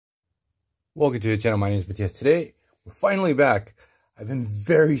Welcome to the channel. My name is Matthias. Today, we're finally back. I've been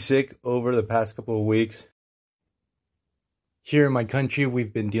very sick over the past couple of weeks. Here in my country,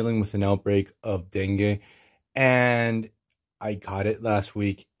 we've been dealing with an outbreak of dengue, and I caught it last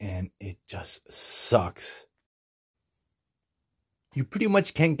week, and it just sucks. You pretty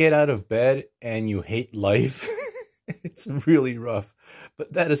much can't get out of bed, and you hate life. It's really rough.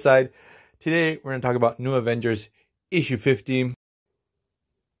 But that aside, today we're going to talk about New Avengers issue 50.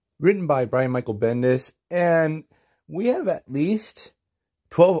 Written by Brian Michael Bendis, and we have at least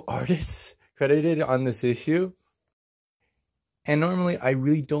 12 artists credited on this issue. And normally I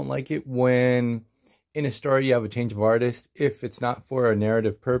really don't like it when in a story you have a change of artist if it's not for a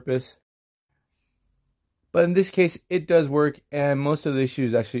narrative purpose. But in this case, it does work, and most of the issue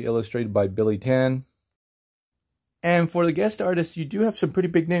is actually illustrated by Billy Tan. And for the guest artists, you do have some pretty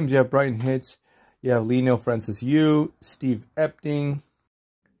big names. You have Brian Hitz, you have Lino Francis Yu, Steve Epting,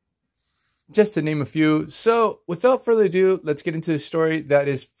 just to name a few. So without further ado, let's get into the story that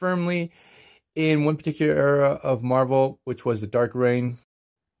is firmly in one particular era of Marvel, which was the Dark Reign.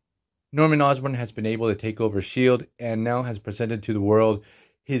 Norman Osborn has been able to take over S.H.I.E.L.D. and now has presented to the world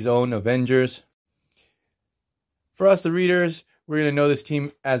his own Avengers. For us, the readers, we're going to know this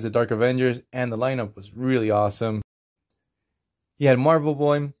team as the Dark Avengers, and the lineup was really awesome. You had Marvel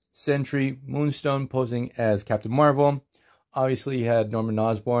Boy, Sentry, Moonstone posing as Captain Marvel. Obviously, you had Norman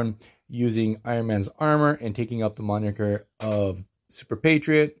Osborn using Iron Man's armor and taking up the moniker of Super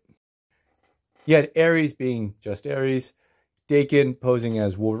Patriot. You had Ares being just Ares, Daken posing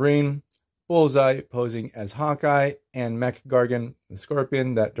as Wolverine, Bullseye posing as Hawkeye, and Mech Gargan, the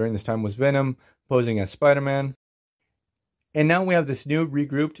Scorpion, that during this time was Venom, posing as Spider-Man. And now we have this new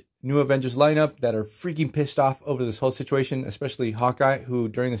regrouped New Avengers lineup that are freaking pissed off over this whole situation, especially Hawkeye, who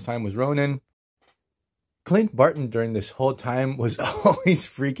during this time was Ronin. Clint Barton during this whole time was always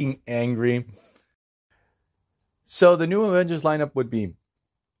freaking angry. So the New Avengers lineup would be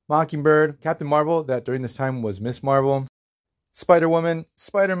Mockingbird, Captain Marvel, that during this time was Miss Marvel, Spider-Woman,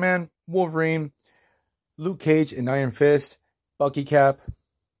 Spider-Man, Wolverine, Luke Cage and Iron Fist, Bucky Cap,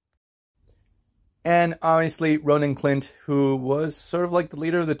 and obviously Ronan Clint, who was sort of like the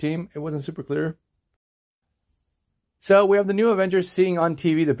leader of the team. It wasn't super clear. So we have the New Avengers seeing on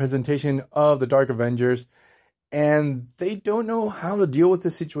TV the presentation of the Dark Avengers, and they don't know how to deal with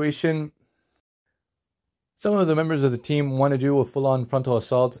the situation. Some of the members of the team want to do a full-on frontal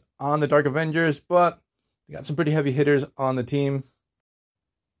assault on the Dark Avengers, but they got some pretty heavy hitters on the team.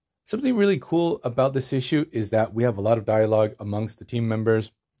 Something really cool about this issue is that we have a lot of dialogue amongst the team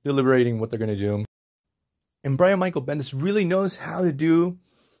members, deliberating what they're going to do. And Brian Michael Bendis really knows how to do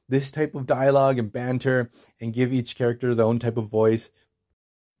this type of dialogue and banter and give each character their own type of voice.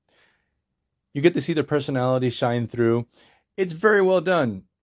 You get to see their personality shine through. It's very well done.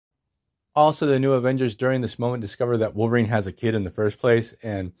 Also, the New Avengers during this moment discover that Wolverine has a kid in the first place,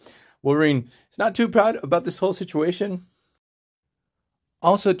 and Wolverine is not too proud about this whole situation.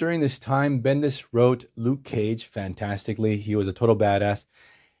 Also, during this time, Bendis wrote Luke Cage fantastically. He was a total badass.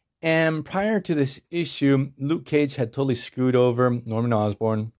 And prior to this issue, Luke Cage had totally screwed over Norman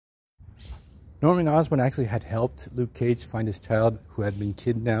Osborn. Norman Osborn actually had helped Luke Cage find his child who had been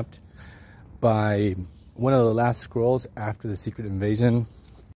kidnapped by one of the last Skrulls after the Secret Invasion,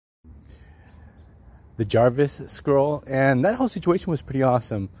 the Jarvis Skrull, and that whole situation was pretty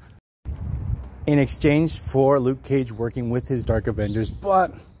awesome. In exchange for Luke Cage working with his Dark Avengers,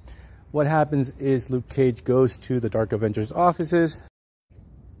 but what happens is Luke Cage goes to the Dark Avengers offices.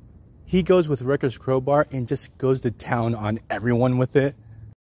 He goes with Wrecker's crowbar and just goes to town on everyone with it.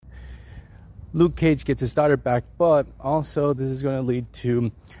 Luke Cage gets his daughter back, but also this is going to lead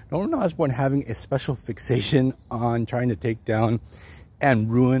to Norman Osborn having a special fixation on trying to take down and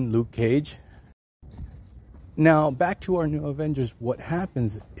ruin Luke Cage. Now, back to our New Avengers, what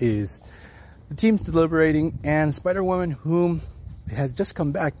happens is the team's deliberating, and Spider-Woman, whom has just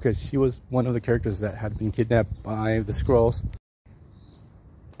come back because she was one of the characters that had been kidnapped by the Skrulls.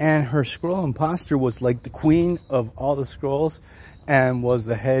 And her Skrull imposter was like the queen of all the Skrulls and was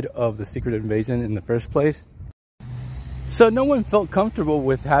the head of the Secret Invasion in the first place. So no one felt comfortable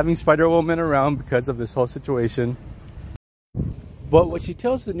with having Spider-Woman around because of this whole situation. But what she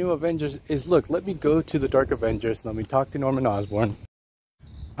tells the New Avengers is, look, let me go to the Dark Avengers, let me talk to Norman Osborn.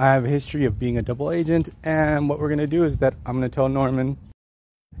 I have a history of being a double agent, and what we're going to do is that I'm going to tell Norman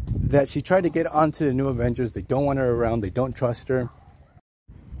that she tried to get onto the New Avengers. They don't want her around, they don't trust her.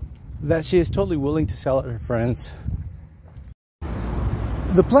 That she is totally willing to sell out her friends.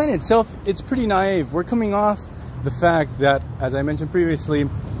 The plan itself, it's pretty naive. We're coming off the fact that, as I mentioned previously,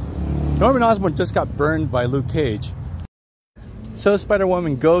 Norman Osborn just got burned by Luke Cage. So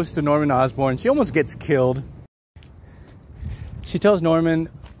Spider-Woman goes to Norman Osborn. She almost gets killed. She tells Norman,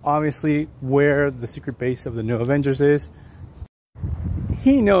 obviously, where the secret base of the New Avengers is.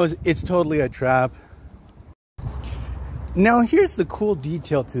 He knows it's totally a trap. Now, here's the cool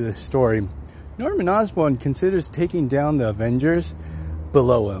detail to this story. Norman Osborn considers taking down the Avengers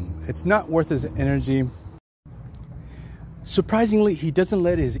below him. It's not worth his energy. Surprisingly, he doesn't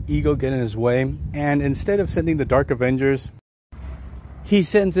let his ego get in his way, and instead of sending the Dark Avengers, he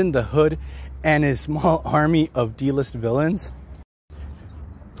sends in the Hood and his small army of D-list villains,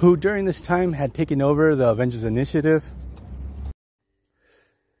 who during this time had taken over the Avengers Initiative.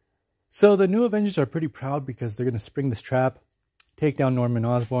 So the New Avengers are pretty proud because they're going to spring this trap, take down Norman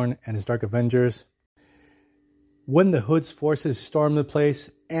Osborn and his Dark Avengers, when the Hood's forces storm the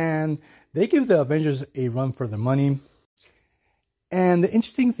place, and they give the Avengers a run for their money. And the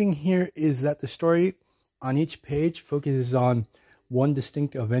interesting thing here is that the story on each page focuses on one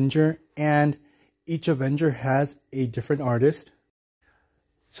distinct Avenger, and each Avenger has a different artist.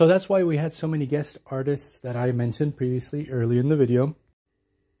 So that's why we had so many guest artists that I mentioned previously earlier in the video.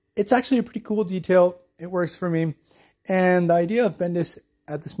 It's actually a pretty cool detail. It works for me. And the idea of Bendis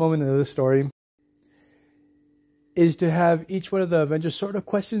at this moment of the story is to have each one of the Avengers sort of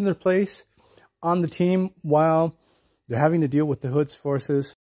question their place on the team while they're having to deal with the Hood's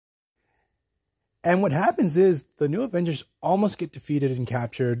forces. And what happens is the New Avengers almost get defeated and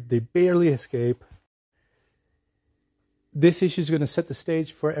captured. They barely escape. This issue is going to set the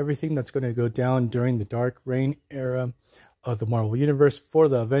stage for everything that's going to go down during the Dark Reign era of the Marvel Universe for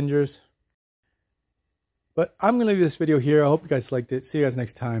the Avengers. But I'm going to leave this video here. I hope you guys liked it. See you guys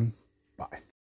next time. Bye.